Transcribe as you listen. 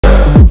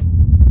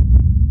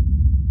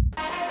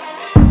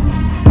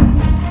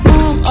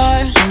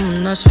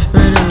that's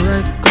afraid to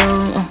let go.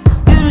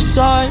 You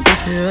decide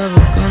if you're ever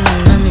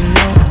gonna let me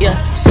know.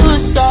 Yeah,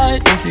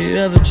 suicide if you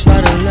ever try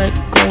to let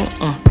go.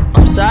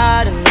 I'm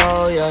sad, I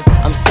know, yeah.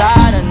 I'm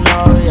sad, I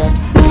know, yeah.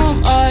 Who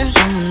am I?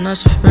 Someone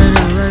that's afraid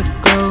to let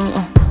go.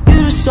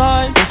 You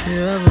decide if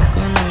you're ever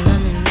gonna let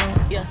me know.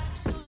 Yeah.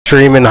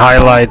 Streaming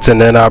highlights, and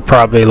then I'll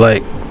probably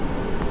like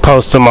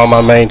post them on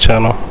my main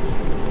channel.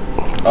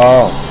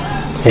 Oh.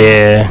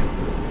 Yeah.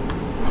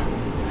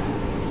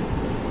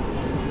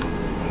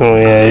 Oh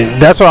yeah.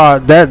 That's why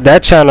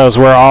that channel is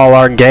where all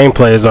our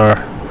gameplays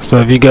are. So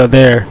if you go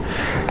there.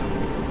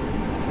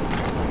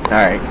 All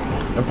right.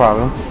 No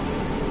problem.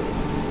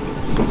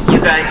 You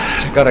guys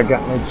Gotta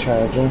get my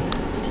charger.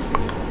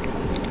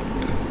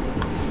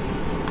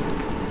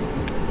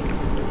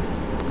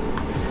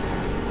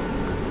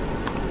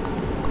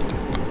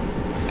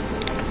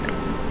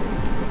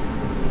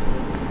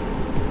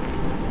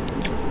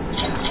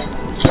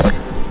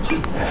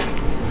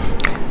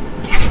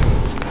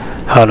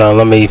 Hold on,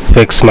 let me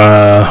fix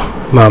my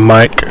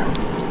mic.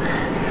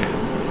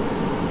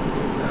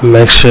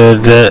 Make sure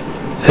that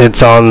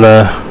it's on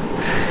the.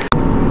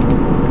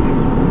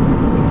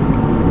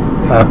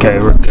 Okay,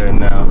 we're good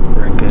now.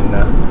 We're good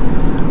now.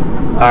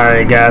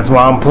 Alright guys,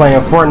 while I'm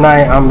playing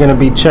Fortnite, I'm gonna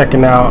be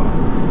checking out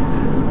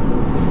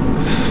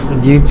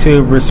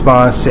YouTube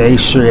response to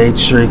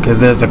H3H3 because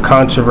there's a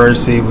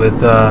controversy with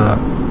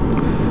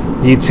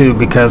YouTube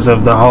because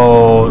of the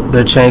whole,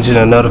 they're changing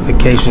the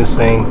notifications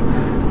thing.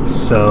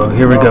 So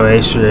here we go,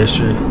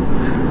 H3H3.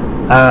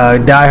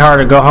 Die Hard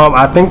or Go Home.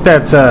 I think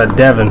that's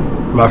Devin,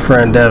 my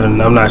friend Devin.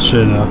 I'm not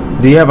sure though.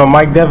 Do you have a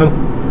mic, Devin?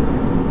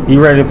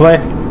 You ready to play?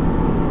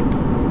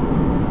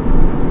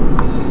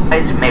 You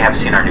guys may have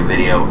seen our new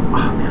video.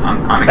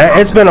 Oh, man,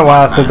 it's been a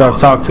while since I've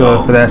talked to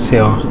him, but that's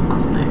him.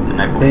 The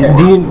night before.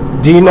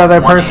 Do you know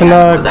that person,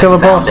 Killer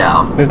Boss?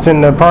 That's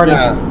in the party?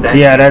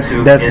 Yeah, that's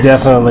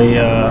definitely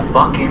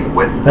fucking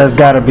with. That's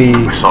got to be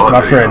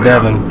my friend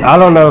Devin. I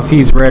don't know if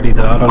he's ready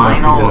though. I don't know if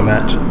he's in the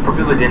match. For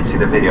people who didn't see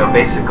the video,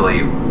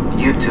 basically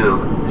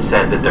YouTube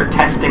said that they're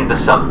testing the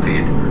sub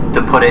feed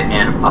to put it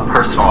in a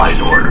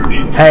personalized order.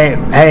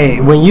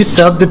 Hey, when you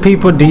sub to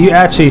people, do you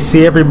actually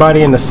see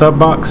everybody in the sub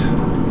box?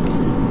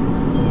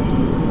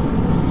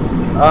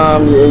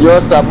 Your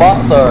sub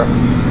box or?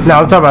 No,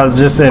 I'm talking about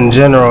just in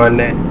general, and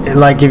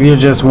like if you're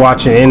just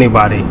watching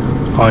anybody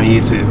on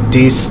YouTube, do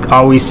you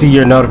always see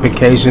your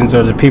notifications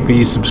or the people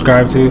you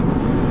subscribe to?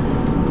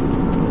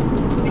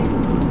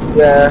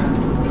 Yeah.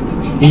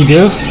 You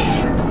do?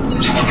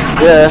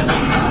 Yeah.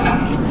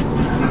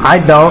 I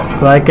don't.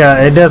 Like,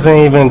 it doesn't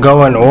even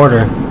go in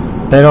order.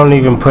 They don't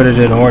even put it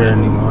in order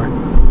anymore.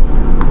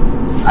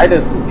 I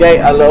just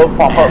get a little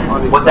pop-up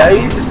on the What that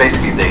means is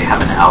basically they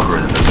have an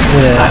algorithm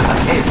that decide,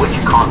 like, hey, which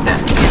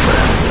content do you put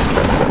out?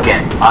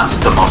 Again, us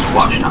the most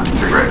watched time,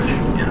 3H,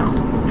 you know.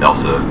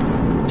 Elsa.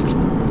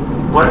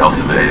 What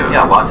Elsa video?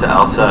 Yeah, lots of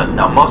Elsa.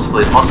 No, most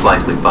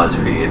likely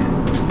BuzzFeed.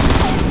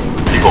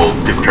 People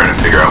trying to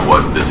figure out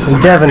what this is.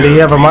 Devin, do you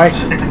have a mic?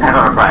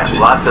 Right,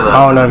 lots of the.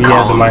 I don't know if he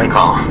has a mic.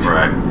 Columns.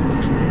 Right.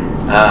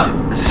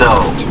 So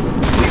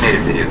we made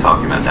a video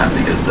talking about that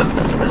because the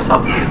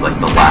sub feed is like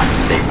the last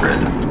sacred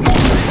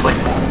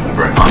place.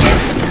 Right.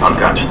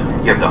 Untouched.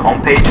 You have the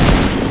homepage,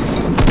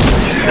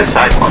 the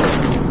sidebar.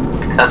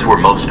 That's where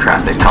most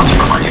traffic comes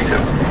from on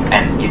YouTube,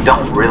 and you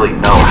don't really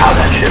know how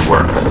that shit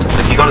works.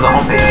 If you go to the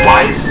homepage,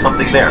 why is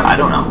something there? I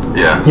don't know.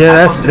 Yeah. Yeah,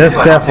 that's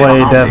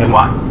definitely Devin.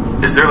 Why?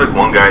 Is there like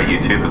one guy at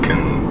YouTube who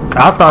can?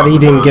 I thought he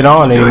didn't get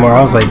on anymore.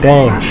 I was like,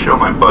 dang. Show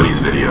my buddy's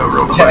video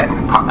real quick.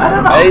 I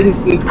don't know.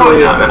 It's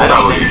Probably not. That's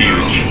probably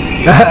huge.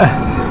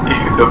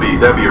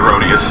 that'd be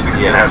erroneous.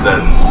 You can't have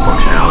that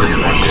functionality in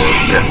that.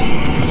 Yeah.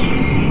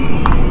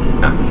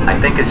 I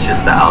think it's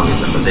just the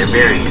algorithm, but they're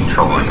very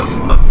controlling of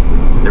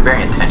they're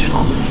very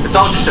intentional. It's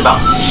all just about.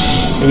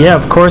 Yeah,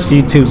 of course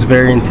YouTube's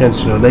very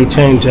intentional. They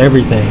change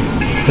everything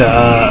to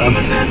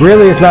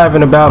really it's not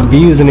even about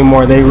views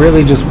anymore. They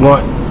really just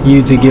want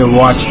you to get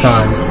watch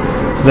time.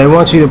 So they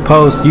want you to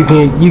post. You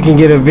can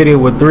get a video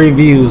with 3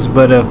 views,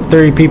 but if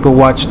 3 people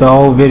watch the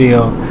whole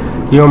video,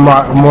 you're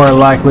more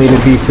likely to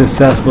be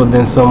successful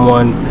than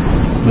someone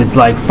with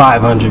like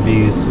 500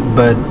 views,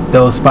 but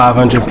those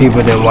 500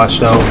 people didn't watch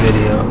the whole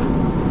video.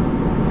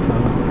 So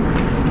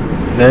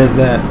there's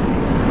that.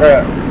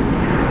 Right.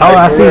 Oh,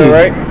 I see.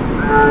 Right.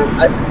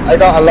 I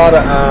got a lot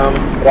of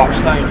watch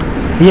time.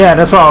 Yeah,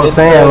 that's what I was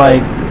saying.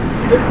 Like,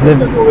 the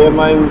way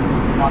mine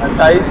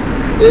monetized,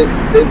 it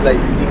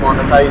like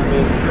demonetize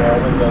me. So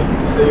when they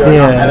say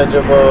you're not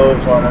eligible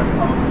for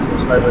 1,000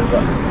 subscribers,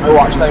 but my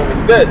watch time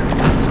is good.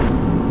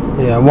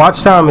 Yeah,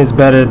 watch time is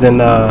better than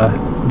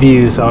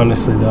views,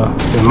 honestly, though,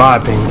 in my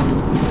opinion.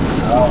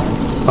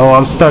 Oh,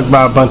 I'm stuck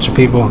by a bunch of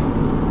people.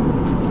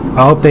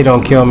 I hope they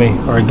don't kill me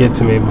or get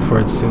to me before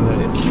it's too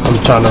late. I'm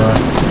trying to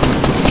run.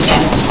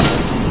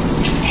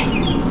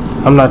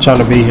 I'm not trying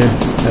to be here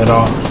at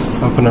all.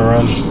 I'm finna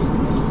run.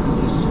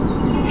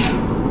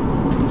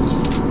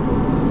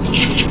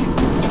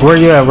 Where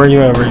you at? Where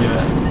you at? Where you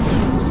at?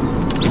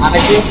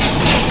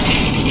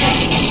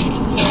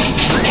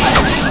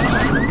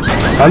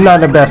 I'm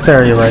not in the best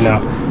area right now.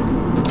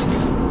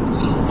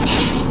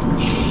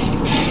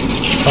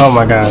 Oh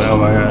my god, oh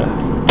my god.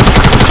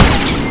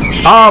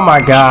 Oh my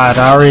god,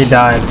 I already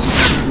died.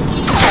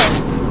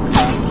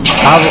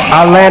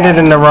 I landed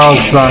in the wrong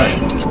spot.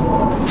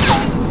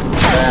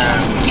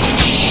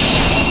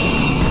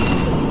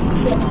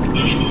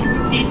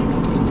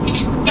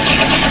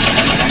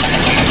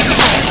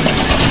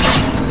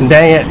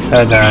 Dang it,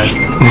 I died.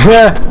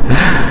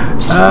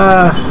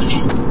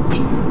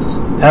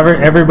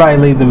 Everybody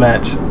leave the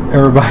match.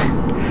 Everybody.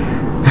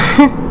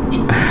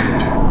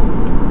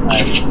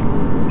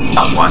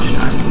 Not watch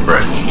time.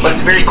 Right. But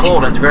it's very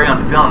cold and it's very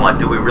unfeeling. Like,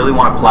 do we really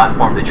want a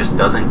platform that just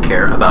doesn't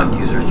care about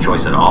users'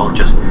 choice at all?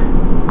 Just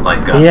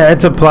like yeah,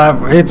 it's a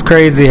platform. It's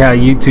crazy how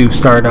YouTube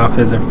started off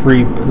as a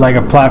free, like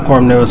a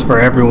platform that was for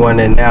everyone,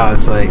 and now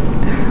it's like,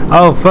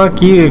 oh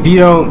fuck you if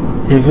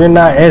you're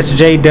not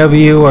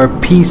SJW or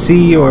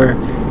PC or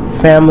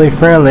family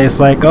friendly. It's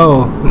like,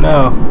 oh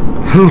no,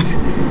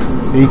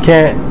 you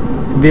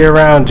can't be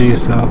around you.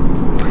 So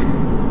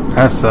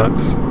that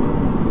sucks.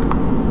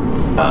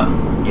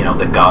 you know,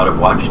 the god of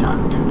watch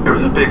time. There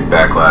was a big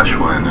backlash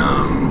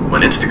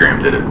when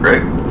Instagram did it,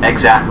 right?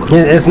 Exactly.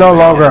 It's no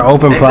longer an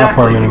open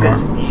platform anymore.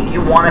 Because you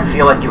want to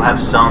feel like you have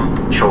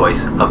some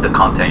choice of the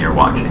content you're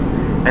watching.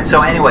 And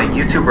so anyway,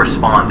 YouTube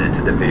responded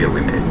to the video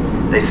we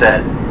made. They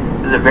said,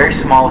 "This is a very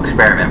small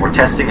experiment. We're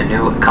testing a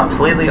new,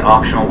 completely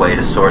optional way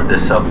to sort the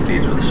sub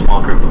feeds with a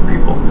small group of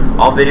people.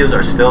 All videos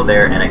are still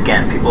there, and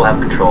again, people have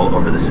control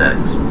over the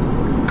settings."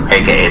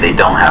 AKA, they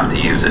don't have to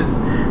use it.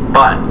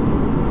 But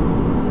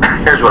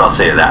here's what I'll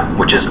say to that,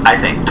 which is, I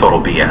think, total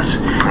BS.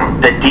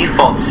 The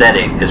default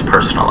setting is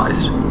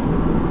personalized.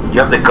 You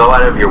have to go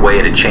out of your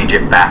way to change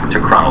it back to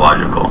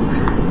chronological.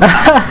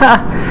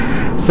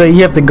 So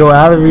you have to go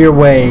out of your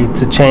way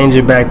to change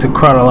it back to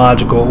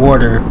chronological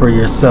order for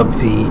your sub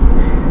feed.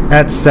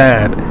 That's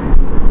sad,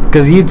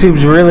 because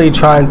YouTube's really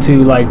trying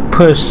to like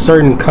push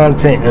certain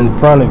content in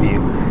front of you.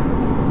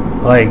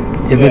 Like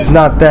if it's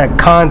not that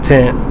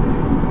content,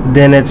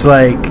 then it's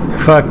like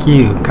fuck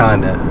you,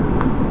 kinda.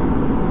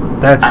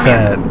 That's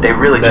sad. They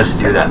really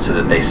just do that so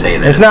that they say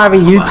that it's not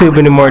even YouTube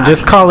anymore.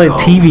 Just call it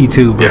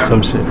TVTube or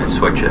some shit. And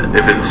switch it.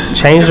 If it's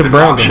change the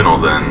brand. Optional,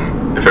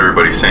 then if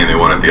everybody's saying they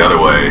want it the other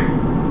way,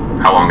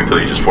 how long until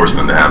you just force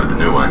them to have it the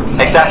new way?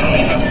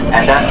 Exactly.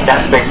 And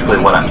that's basically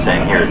what I'm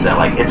saying here, is that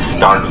like it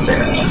starts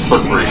there. It's a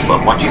slippery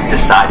slope. Once you've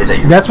decided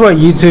that that's what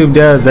YouTube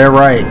does. They're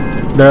right.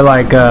 They're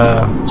like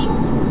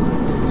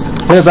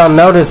because I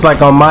noticed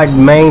like on my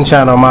main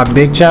channel, my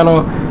big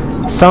channel,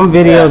 some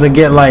videos will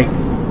get like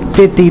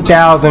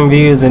 50,000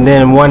 views, and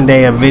then one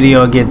day a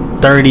video will get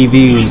 30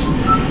 views,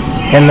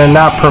 and they're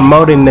not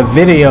promoting the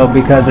video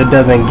because it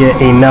doesn't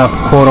get enough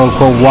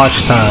quote-unquote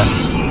watch time.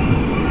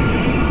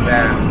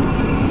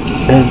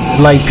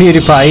 And like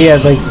PewDiePie, he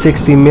has like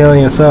 60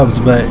 million subs,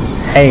 but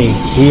hey,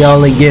 he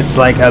only gets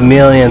like a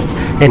million,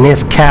 and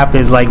his cap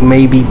is like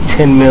maybe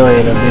 10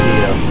 million a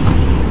video.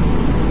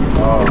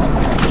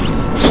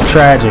 It's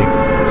tragic.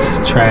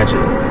 It's tragic.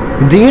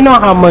 Do you know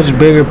how much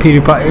bigger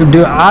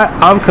PewDiePie?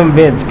 I'm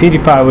convinced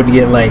PewDiePie would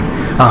get like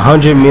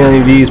 100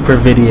 million views per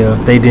video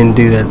if they didn't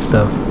do that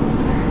stuff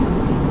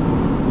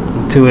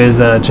to his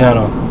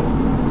channel.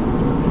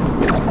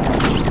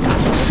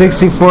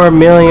 64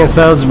 million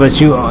subs, but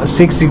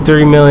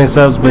 63 million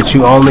subs, but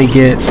you only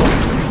get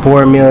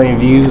 4 million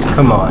views.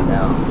 Come on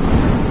now,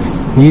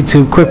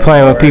 YouTube, quit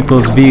playing with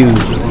people's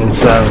views and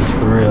subs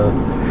for real.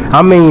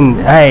 I mean,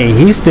 hey,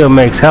 he still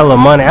makes hella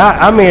money.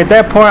 I mean, at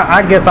that point,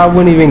 I guess I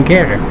wouldn't even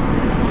care.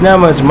 Not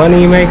much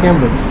money you making,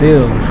 but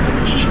still,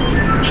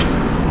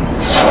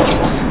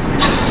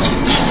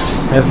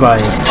 it's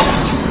like,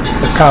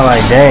 it's kind of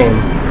like, dang,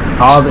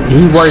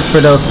 he worked for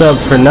those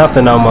subs for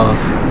nothing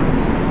almost.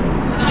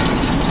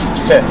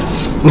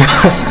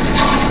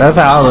 That's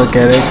how I look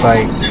at it. It's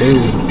like, dude,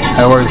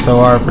 I worked so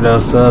hard for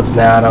those subs.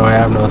 Now I don't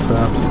have no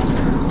subs.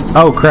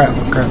 Oh crap!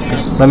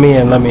 Let me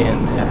in.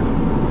 Yeah.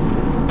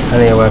 I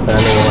need a weapon.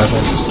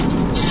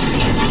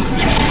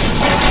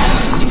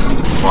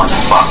 What the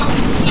fuck?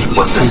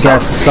 What's this? You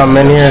got some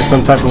in here,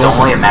 some type of weapon? It's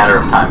only a matter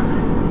of time.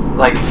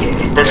 Like,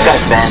 this guy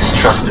Ben,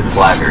 trusted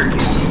flagger,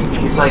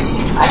 he's like,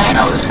 I don't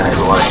know, this guy has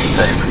a lot of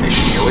inside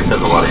information. He always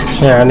does a lot of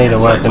interesting I need a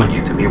insights weapon. on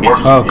YouTube. He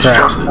works,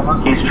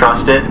 he's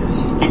trusted.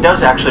 He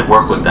does actually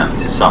work with them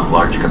to some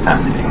large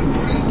capacity.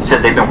 He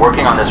said they've been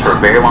working on this for a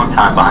very long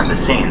time behind the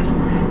scenes,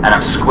 and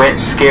I'm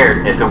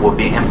scared if it will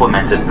be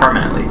implemented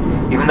permanently.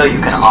 Even though you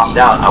can opt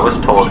out, I was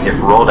told if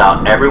rolled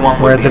out, everyone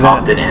would be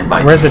opted in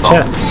by Where's the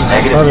default. chest?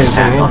 Negative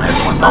impact on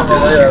everyone. Don't do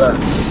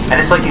this. And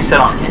it's like you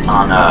said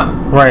on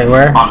right,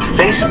 where? On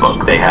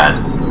Facebook they had.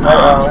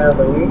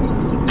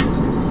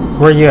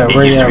 Where you at?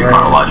 It used to be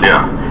chronological.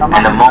 Yeah.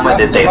 And the moment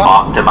that they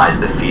optimized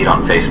the feed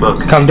on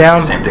Facebook, come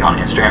down. Same thing on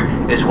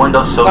Instagram. Is when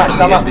those social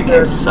medias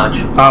became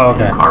such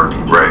garbage.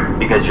 Right.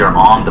 Because you're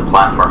on the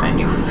platform and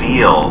you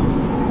feel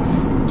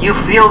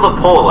the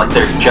pull. Like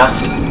they're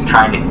just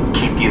trying to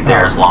keep you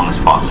there as long as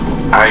possible.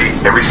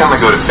 Every time I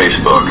go to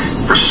Facebook,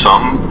 for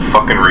some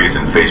fucking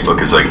reason,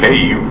 Facebook is like, hey,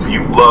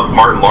 you love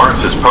Martin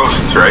Lawrence's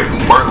posts, right?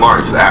 Martin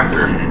Lawrence, the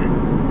actor.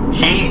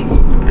 He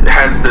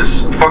has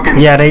this fucking...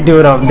 Yeah, they do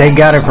it on. They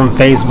got it from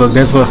Facebook.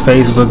 That's what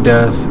Facebook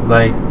does.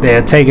 Like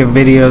they'll take a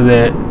video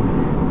that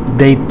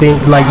they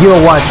think, like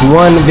you'll watch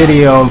one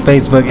video on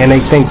Facebook and they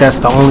think that's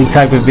the only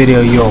type of video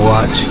you'll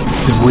watch.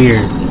 It's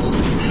weird.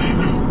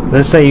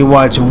 Let's say you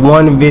watch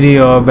one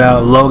video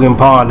about Logan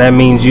Paul. That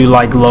means you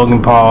like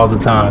Logan Paul all the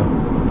time.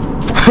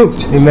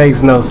 It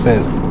makes no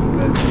sense.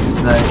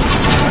 Like,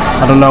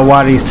 I don't know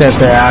why they set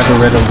their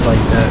algorithms like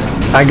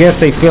that. I guess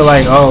they feel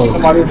like, oh,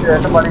 Somebody's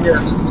here. Somebody here.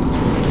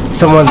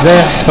 someone's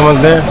there.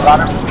 Someone's there. I got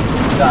him.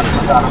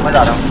 I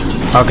got him.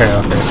 Okay,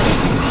 okay.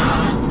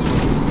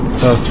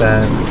 So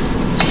sad.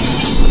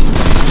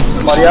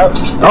 Somebody out.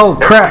 Oh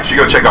crap! You should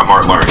go check out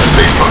Martin Lawrence's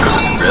Facebook because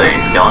it's insane.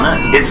 He's killing it.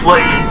 It's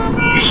like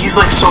he's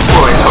like so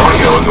Pro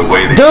Antonio in the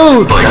way that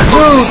Dude, he's just,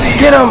 like,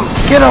 get him,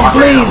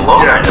 please.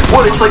 Yeah,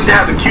 what? It's like to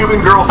have a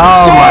Cuban girl.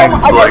 Oh my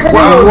It's like,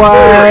 wow,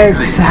 What? it's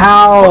crazy.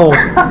 How?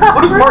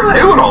 What is Martin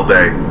doing all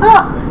day?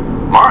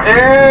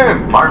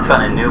 Martin! Martin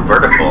found a new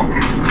vertical.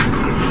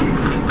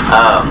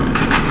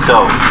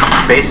 So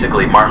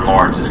basically, Martin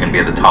Lawrence is going to be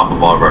at the top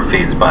of all of our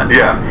feeds, but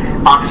Yeah.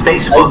 on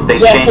Facebook they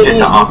changed it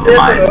to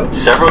optimize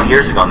several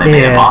years ago, and they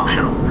made it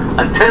optional.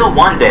 Until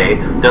one day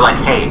they're like,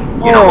 hey,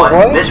 you know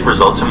what? This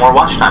results in more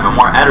watch time and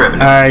more ad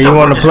revenue. Alright, you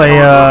want to play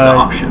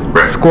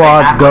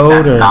Squad's Gold?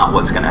 That's not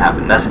what's going to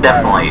happen. That's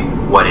definitely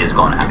what is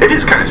going to happen. It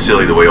is kind of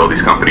silly the way all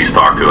these companies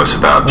talk to us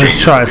about Let's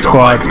changes try that we don't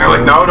like. Squad's And they're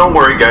like, Gold. no, don't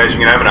worry, guys. You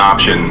can have an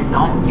option.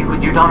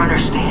 You don't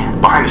understand.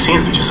 Behind the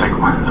scenes, they're just like,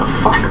 what the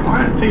fuck?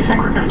 Why do they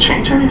think we're going to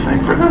change anything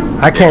for them?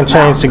 I can't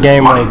change the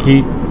game like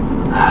you.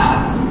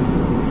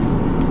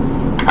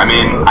 I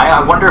mean,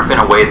 I wonder if in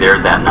a way they're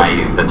that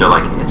naive that they're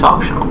like, it's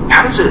optional.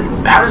 how does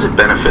it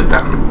benefit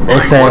them? They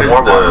Like, say- what is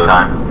More watch the...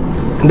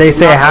 time. They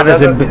say, how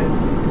does it?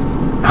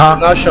 Huh?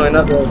 Not showing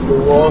up the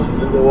war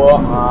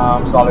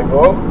solid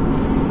gold.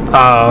 Oh,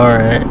 all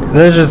right.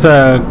 Let's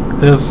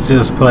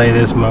just play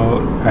this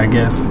mode, I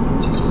guess.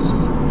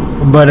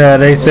 But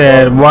they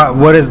said,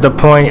 what is the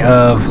point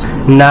of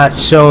not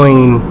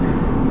showing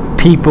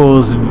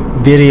people's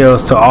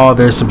videos to all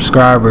their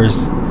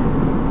subscribers?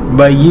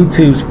 But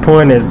YouTube's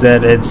point is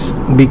that it's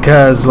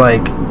because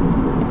like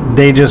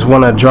they just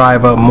want to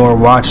drive up more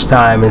watch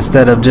time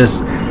instead of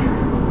just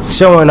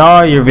showing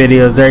all your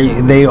videos.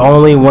 They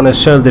only want to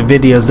show the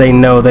videos they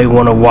know they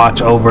want to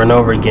watch over and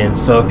over again.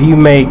 So if you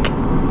make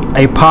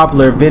a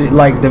popular video,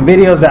 like the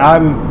videos that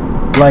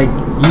I'm, like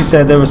you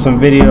said there were some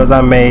videos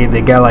I made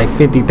that got like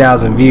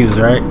 50,000 views,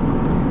 right?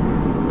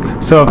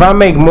 So if I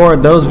make more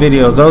of those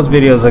videos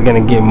are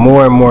going to get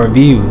more and more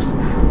views.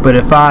 But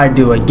if I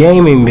do a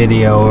gaming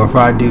video or if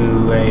I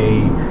do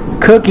a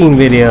cooking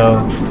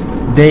video,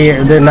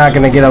 they're not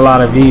going to get a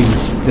lot of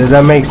views. Does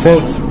that make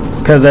sense?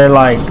 Because they're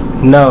like,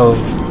 no,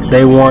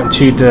 they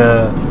want you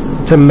to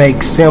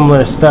make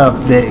similar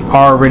stuff that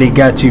already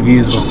got you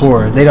views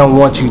before. They don't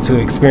want you to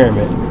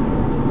experiment.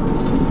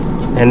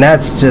 And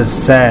that's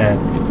just sad.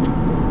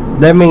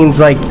 That means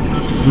like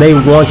they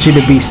want you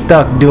to be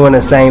stuck doing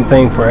the same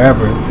thing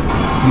forever.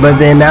 But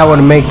then that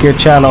would make your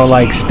channel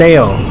like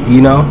stale,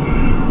 you know?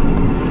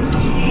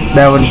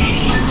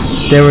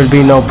 There would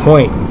be no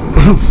point.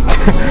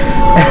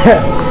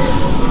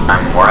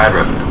 I'm more ad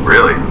revenue.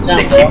 Really?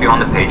 They keep you on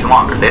the page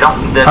longer. They don't.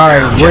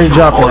 Alright, where you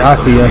dropping? I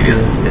see.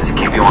 Is to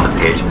keep you on the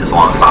page as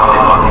long as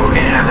Oh,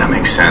 yeah, that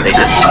makes sense. they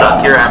just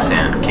suck your ass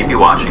in, keep you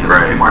watching,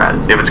 Right. right? More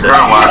ads. If it's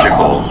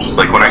chronological,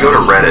 like when I go to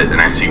Reddit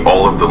and I see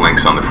all of the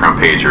links on the front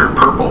page are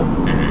purple,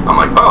 I'm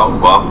like, oh,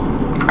 well,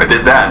 I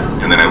did that,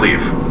 and then I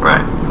leave.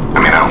 Right. I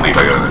mean, I don't leave,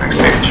 I go to the next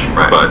page.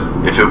 Right.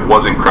 But if it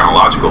wasn't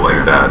chronological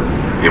like that,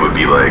 it would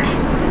be like,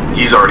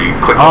 he's already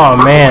clicked Oh,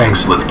 on the purple man.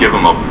 links, let's give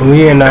him a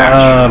We in a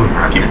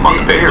batch. Keep him on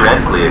the page.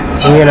 Theoretically,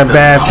 we in a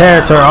bad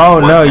territory. Oh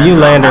no, you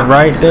landed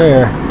right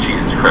there.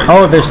 Jesus Christ.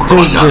 Oh, there's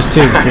two.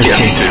 Yeah,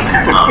 me too.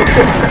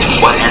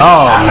 What ends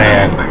Oh up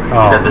man. happening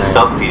Oh, is that the man.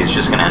 sub feed is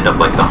just going to end up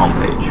like the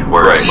homepage,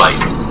 where it's Right.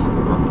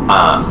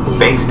 like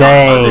based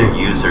Dang. on other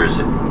users'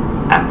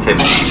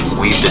 activity,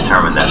 we've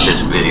determined that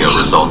this video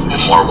results in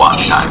more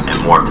watch time and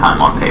more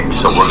time on page.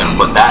 So we're going to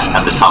put that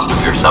at the top of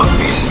your sub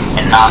feed,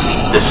 and not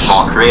this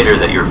small creator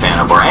that you're a fan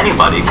of, or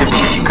anybody.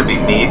 It could be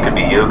me, it could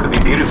be you, it could be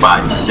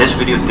PewDiePie. This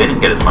video didn't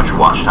get as much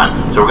watch time,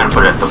 so we're going to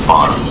put it at the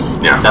bottom.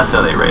 Yeah. That's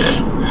how they rate it.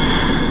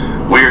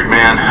 Weird,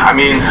 man. I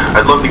mean,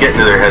 I'd love to get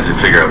into their heads and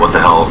figure out what the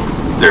hell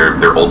their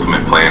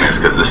ultimate plan is,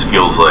 because this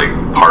feels like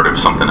part of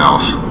something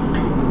else.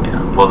 Yeah.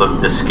 Well,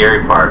 the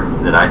scary part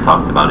that I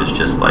talked about is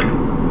just like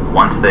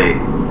once they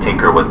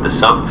tinker with the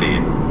sub feed,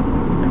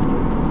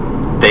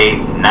 they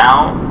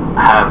now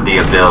have the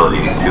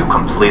ability to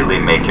completely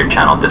make your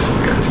channel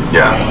disappear.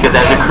 Yeah. Because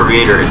as a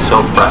creator, it's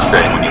so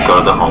frustrating when you go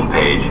to the home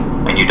page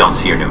and you don't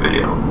see your new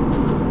video.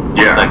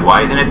 Yeah. Like,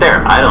 why isn't it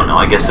there? I don't know.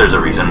 I guess there's a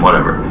reason,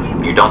 whatever.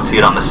 You don't see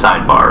it on the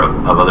sidebar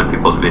of other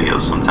people's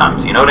videos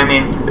sometimes. You know what I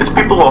mean? It's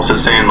people also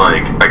saying,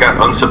 like, I got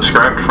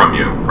unsubscribed from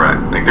you. Right.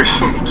 Like, there's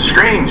some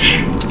strange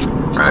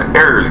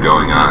errors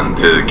going on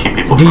to keep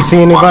people Do you from see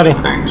anybody?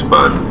 watching things,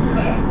 but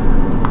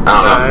I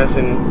don't know. Nice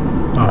and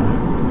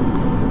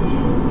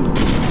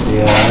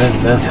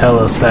Yeah, that's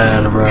hella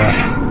sad, bro.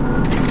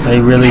 They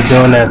really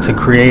doing that to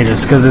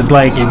creators, because it's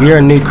like if you're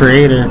a new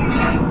creator,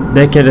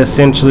 they could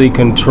essentially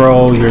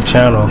control your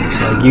channel.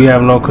 Like you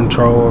have no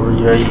control over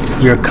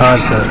your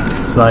content.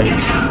 It's like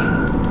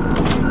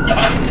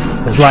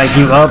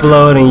you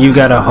upload and you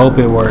gotta hope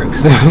it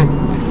works.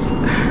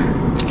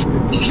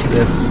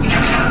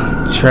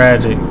 It's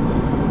tragic.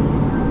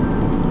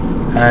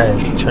 That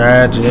is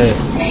tragic.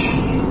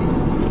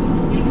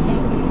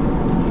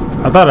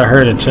 I thought I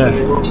heard a chest.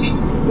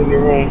 It's in the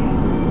room.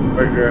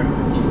 Right there.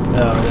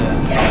 Oh yeah.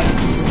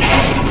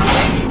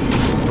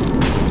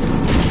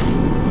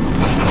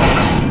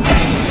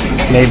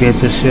 Maybe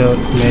it's a shield,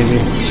 maybe.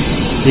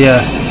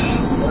 Yeah.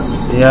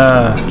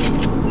 Yeah.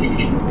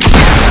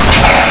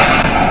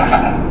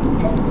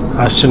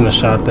 I shouldn't have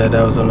shot that,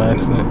 that was an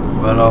accident.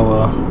 But oh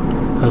well.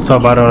 Let's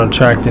hope I don't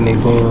attract any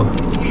bull.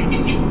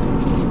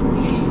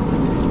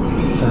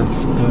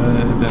 That's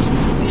good.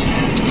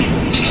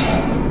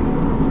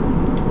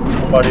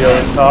 Somebody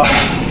on top.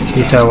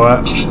 You said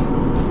what?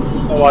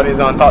 Somebody's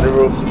on top of the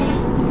roof.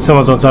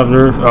 Someone's on top of the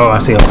roof? Oh, I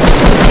see him.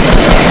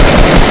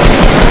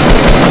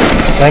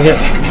 Dang it.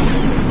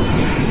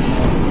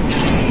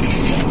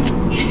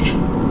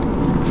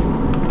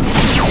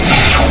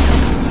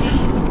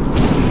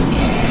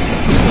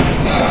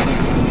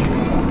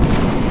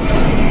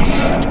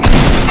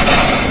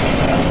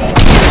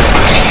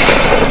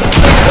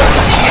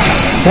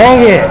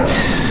 Dang it!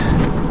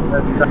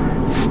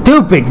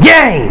 Stupid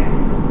game!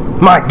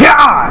 My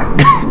God!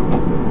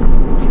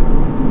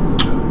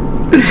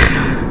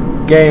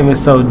 Game is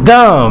so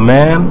dumb,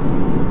 man.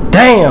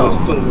 Damn.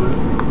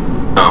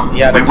 No,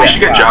 we should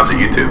get jobs at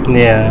YouTube.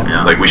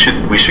 Yeah. Like we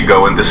should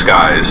go in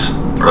disguise,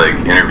 or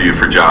like interview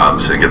for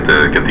jobs and get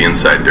the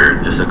inside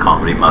dirt. Just a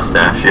comedy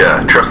mustache.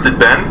 Yeah. Trusted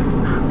Ben,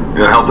 you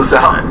gonna help us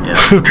out?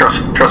 Yeah.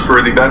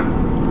 Trustworthy Ben.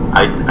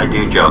 I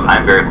do joke.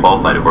 I'm very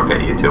qualified to work at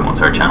YouTube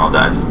once our channel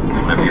dies.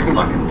 I'm gonna be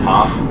fucking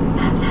top.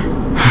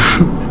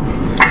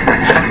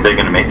 They're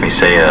gonna make me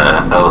say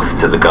a oath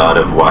to the god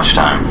of watch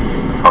time.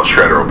 Oh,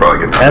 Shredder will probably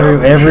get that.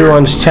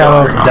 Everyone's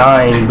channel's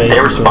dying, basically. They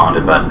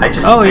responded, but I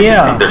just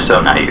think they're so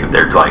naive.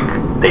 They're like,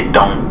 they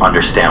don't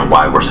understand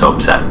why we're so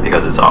upset,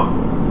 because it's all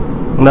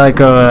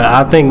like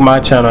I think my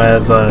channel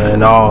has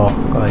in all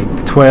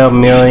like 12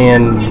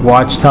 million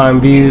watch time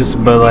views,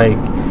 but like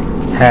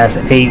has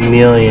 8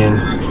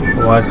 million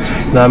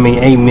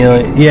 8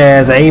 million. Yeah, it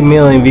has 8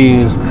 million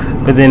views,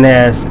 but then it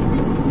has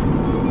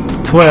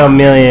 12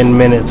 million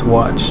minutes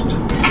watched.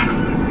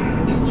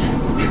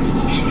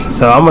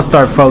 So I'm gonna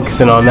start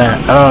focusing on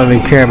that. I don't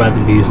even care about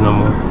the views no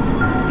more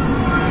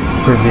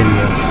per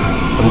video.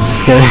 I'm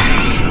just gonna.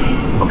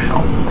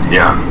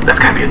 Yeah, that's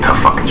gotta be a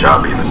tough fucking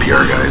job being the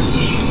PR guy,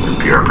 the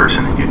PR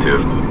person at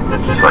YouTube.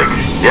 It's like,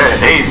 yeah,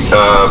 hey,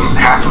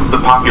 half of the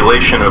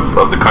population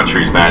of the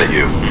country is mad at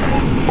you.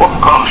 Well,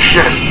 oh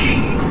shit.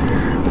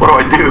 What do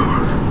I do?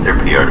 Their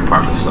PR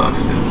department sucks,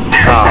 dude.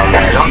 Oh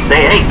man. They don't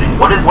say anything.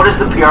 What is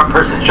the PR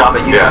person's job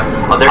at YouTube? Yeah.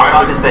 Well, their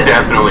job is this.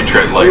 Definitely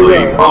tread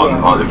lightly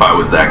on if I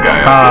was that guy.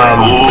 I'd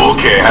be like, oh,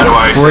 okay, how do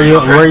I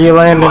where you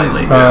landing?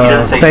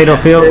 Fatal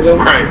Fields?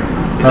 Right.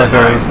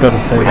 Okay, let's go to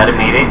Fatal. We had a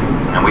meeting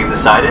and we've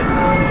decided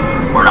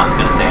we're not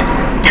gonna say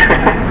anything.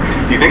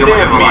 Do you think they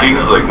have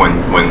meetings like when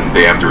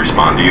they have to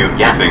respond to you?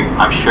 Yes, think,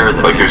 I'm sure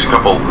that like there's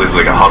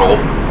like a huddle.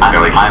 I'm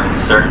like,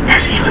 certain.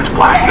 Guys, Ethan's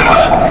blasting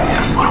us.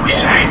 Yeah. What do we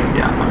say?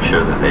 Yeah, I'm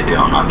sure that they do.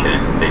 I'm not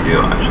kidding. They do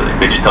actually.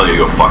 They just tell you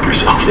to go fuck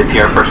yourself. The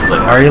PR person's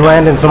like, are you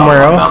landing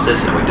somewhere else? About this,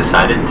 and we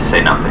decided to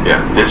say nothing.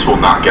 Yeah, this will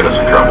not get us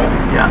in trouble.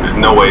 Yeah, there's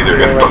no way they're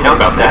gonna talk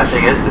about the sad this.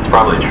 thing is, it's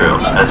probably true.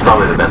 That's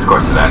probably the best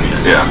course of action.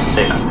 Yeah,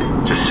 say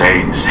nothing. Just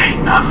say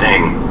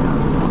nothing.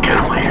 We'll get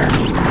them later.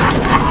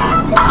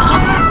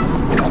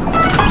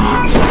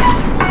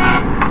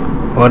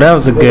 Well, that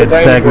was a good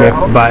segment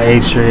by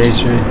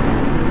H3H3.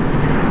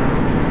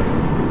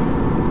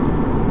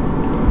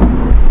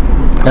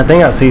 I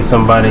think I see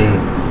somebody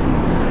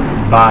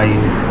by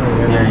you.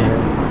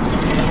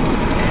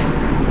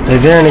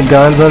 Is there any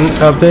guns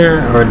up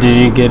there, or did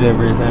you get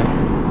everything?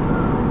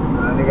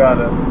 I got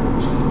a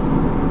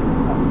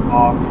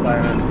small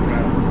silence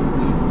gun.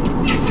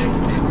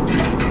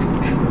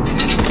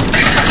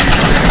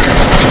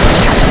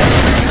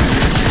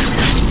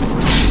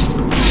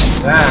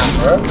 Damn,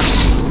 bro.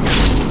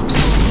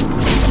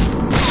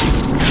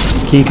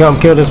 Can you come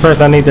kill this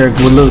person? I need their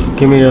loot.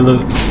 Give me their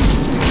loot.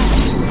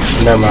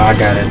 Never mind, I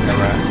got it. Never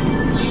mind.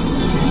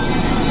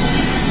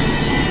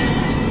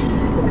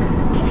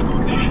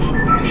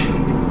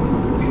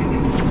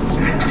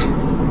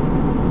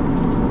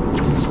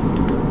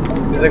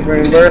 Is a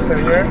green burst in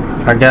here?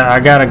 I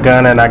got a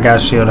gun and I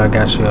got shield. I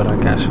got shield.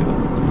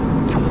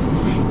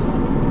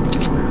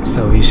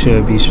 So he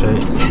should be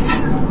straight.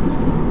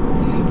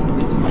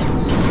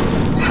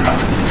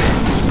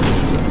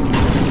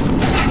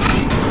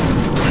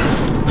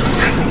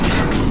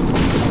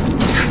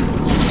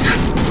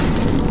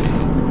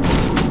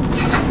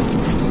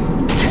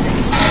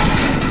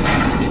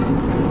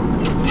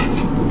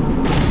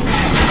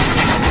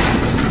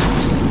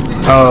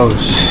 Oh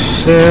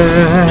shit.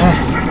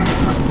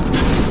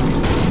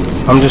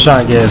 I'm just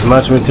trying to get as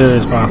much material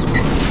as possible.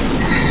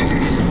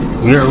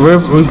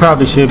 We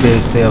probably should be able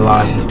to stay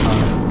alive this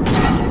time.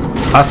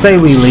 I say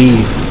we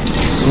leave.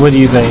 What do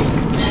you think?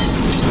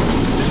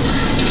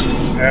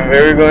 And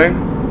where are we going?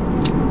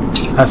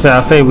 I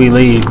say we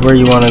leave. Where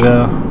you want to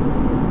go?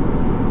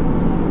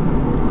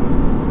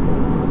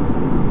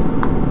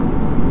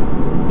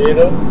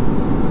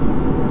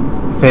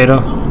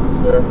 Fatal?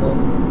 Circle.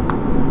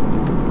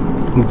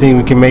 You think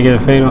we can make it a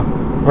fatal?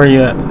 Where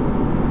you at?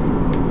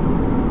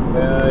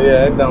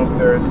 Yeah,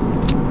 downstairs.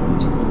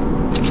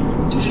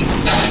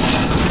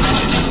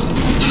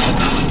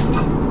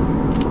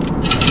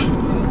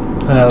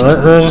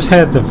 Let's just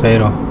head to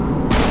fatal.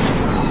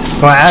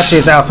 Well, actually,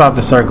 it's outside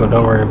the circle.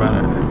 Don't worry about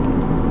it.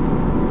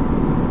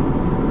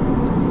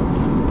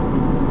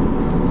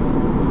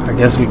 I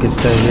guess we could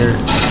stay here.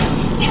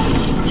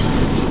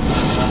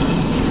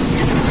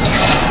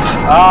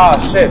 Ah,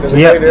 shit. There's a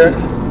guy there.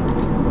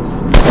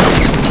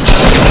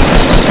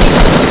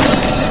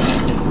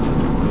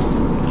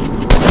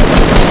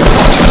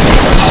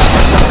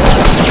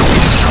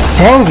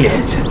 Dang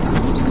it!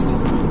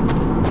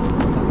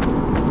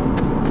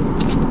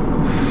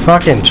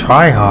 Fucking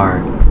try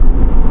hard.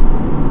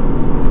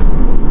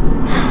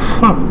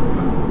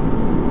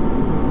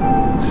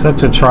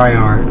 Such a try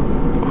hard.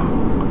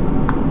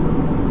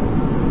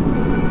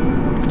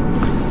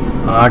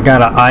 I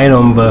got an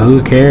item, but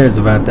who cares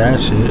about that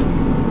shit?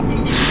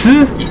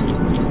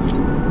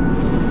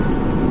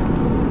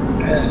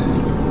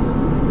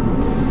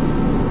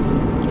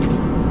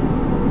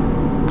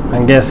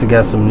 I guess I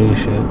got some new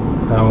shit.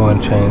 I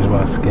want to change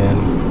my skin.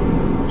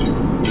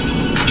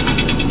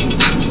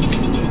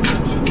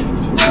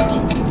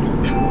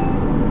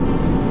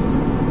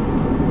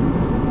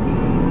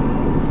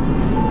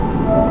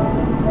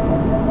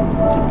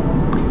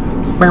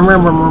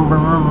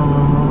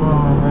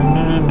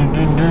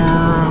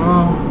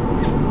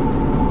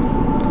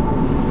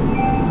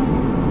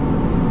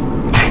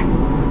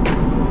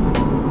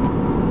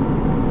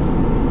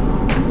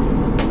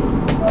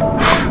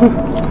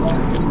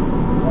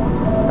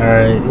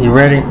 Alright, you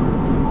ready?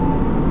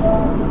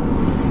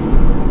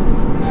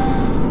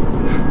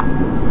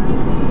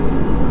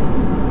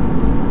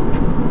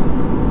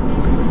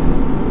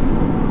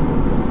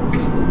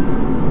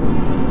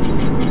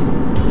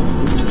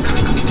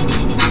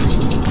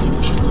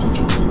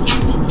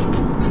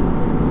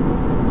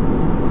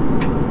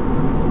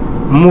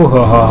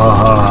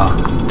 Muhahaha.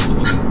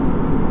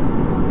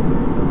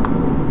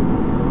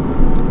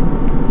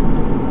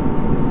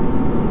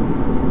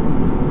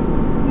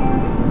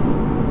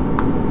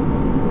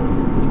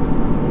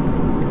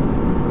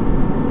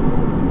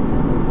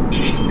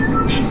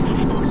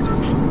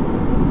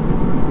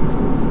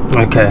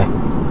 Okay.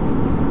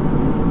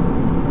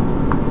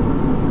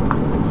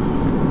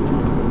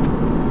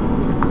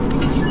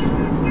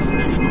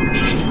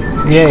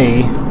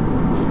 Yay.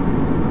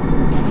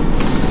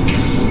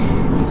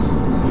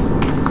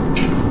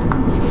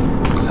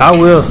 I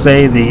will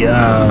say the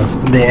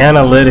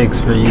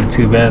analytics for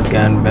YouTube has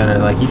gotten better.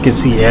 Like you can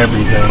see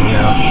everything, you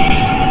know,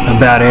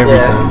 about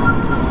everything,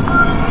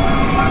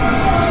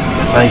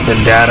 like the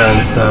data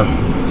and stuff.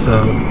 So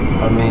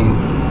I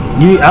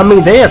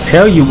mean, they'll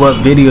tell you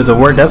what videos will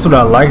work. That's what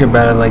I like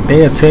about it. Like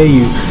they'll tell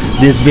you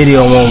this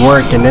video won't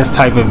work and this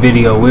type of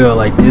video will.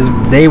 Like this,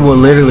 they will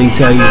literally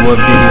tell you what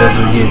videos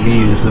will get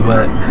views.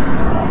 But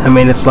I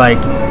mean, it's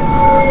like,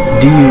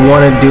 do you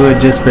want to do it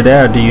just for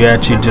that, or do you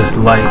actually just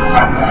like, you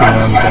know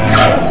what I'm saying?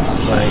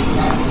 It's like,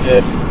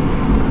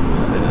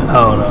 I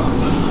don't know.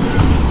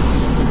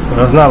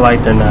 So it's not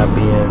like they're not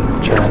being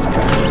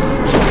transparent.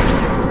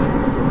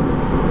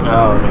 I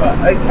don't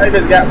know. I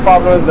just got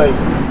problems like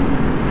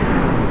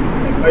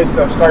my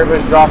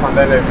subscribers drop and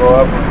then they go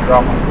up and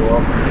drop and go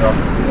up and drop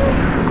and go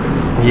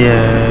up.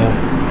 Yeah.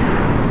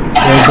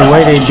 The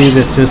way they do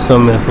the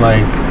system is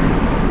like,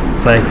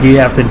 it's like you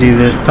have to do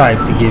this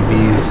type to get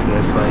views, and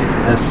it's like,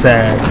 that's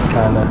sad,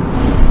 kind of.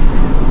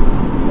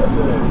 That's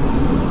it.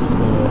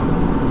 Yeah.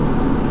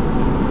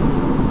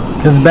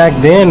 Because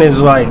back then, it's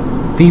like,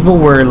 people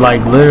were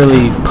like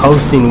literally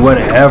posting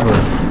whatever,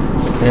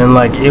 and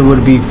like it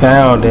would be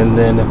found, and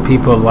then if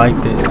people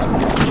liked it,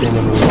 then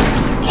it was,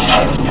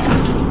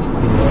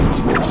 you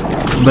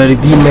know. But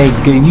if you make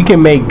good, you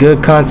can make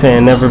good content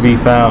and never be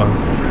found.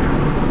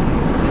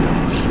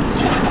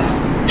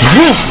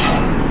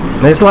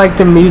 It's like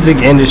the music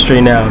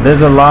industry now.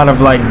 There's a lot of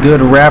like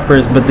good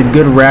rappers, but the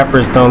good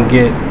rappers don't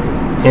get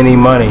any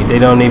money. They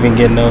don't even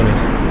get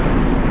noticed.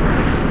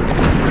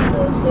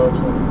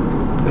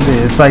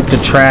 It's like the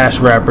trash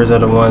rappers are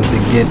the ones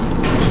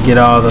that get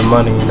all the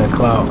money and the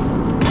clout.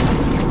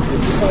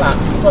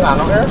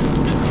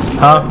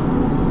 Huh?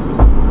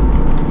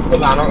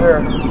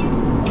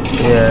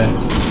 Yeah.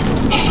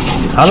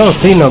 I don't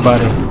see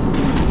nobody.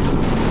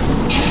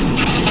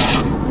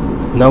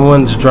 No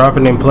one's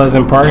dropping in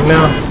Pleasant Park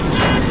now?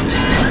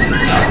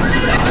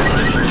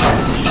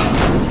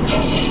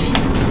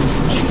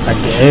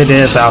 It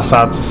is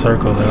outside the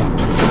circle though.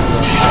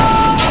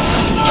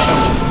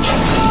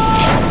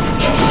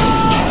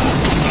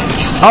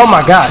 Oh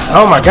my god,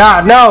 oh my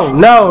god, no.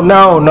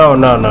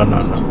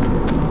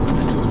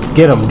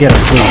 Get him, please.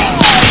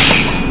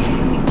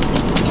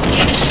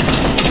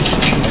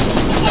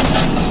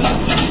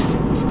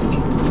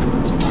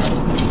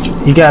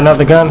 You got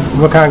another gun?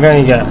 What kind of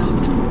gun you got?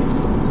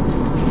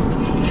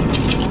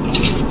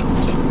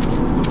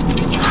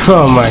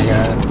 Oh my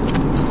god.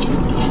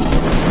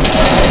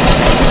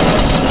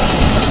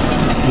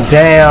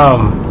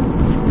 Damn.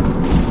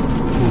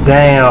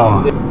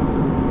 Damn.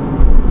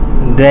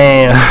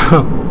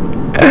 Damn.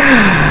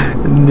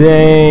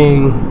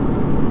 Dang.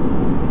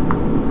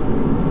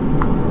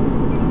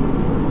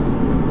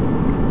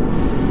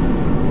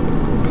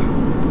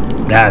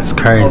 That's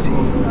crazy.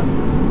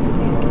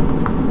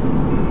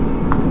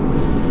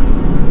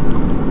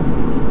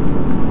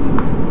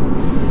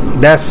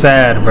 That's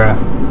sad, bro.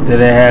 That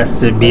it has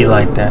to be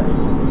like that.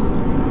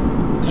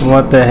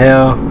 What the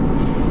hell?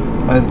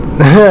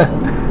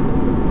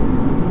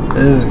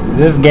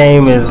 This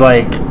game is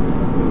like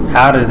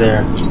out of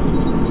there.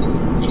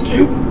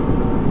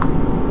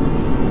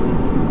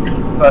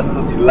 First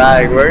of the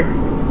lag, right?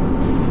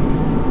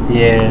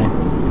 Yeah.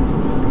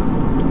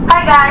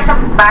 Hi guys,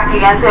 I'm back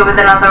again today with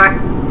another